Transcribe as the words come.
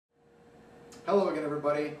Hello again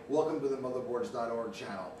everybody, welcome to the Motherboards.org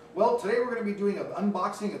channel. Well, today we're going to be doing an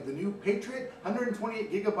unboxing of the new Patriot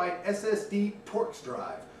 128GB SSD Torqx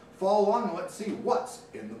drive. Follow along and let's see what's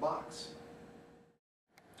in the box.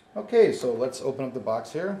 Okay, so let's open up the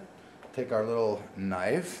box here. Take our little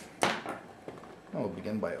knife. And we'll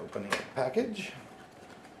begin by opening the package.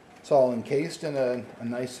 It's all encased in a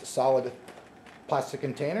nice solid plastic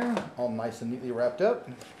container, all nice and neatly wrapped up.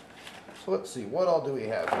 So let's see, what all do we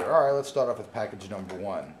have here? Alright, let's start off with package number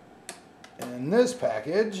one. In this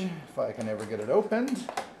package, if I can ever get it opened,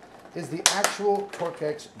 is the actual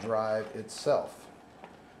Torqx drive itself.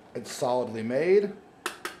 It's solidly made,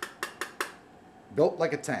 built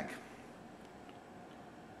like a tank.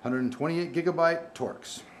 128GB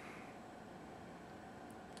Torqx.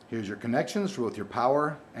 Here's your connections for both your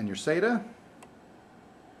power and your SATA.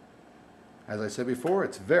 As I said before,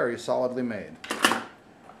 it's very solidly made.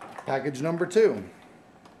 Package number two.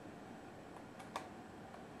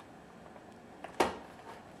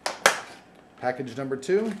 Package number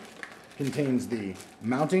two contains the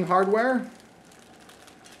mounting hardware,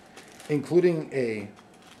 including a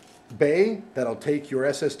bay that'll take your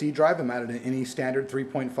SSD drive and mount it in any standard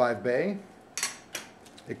 3.5 bay.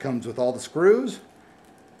 It comes with all the screws,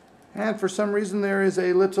 and for some reason there is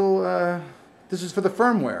a little, this is for the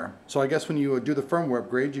firmware. So I guess when you do the firmware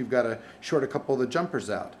upgrade, you've got to short a couple of the jumpers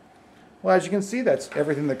out. Well, as you can see, that's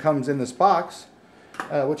everything that comes in this box.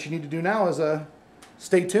 What you need to do now is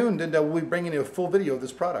stay tuned, and we'll be bringing you a full video of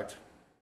this product.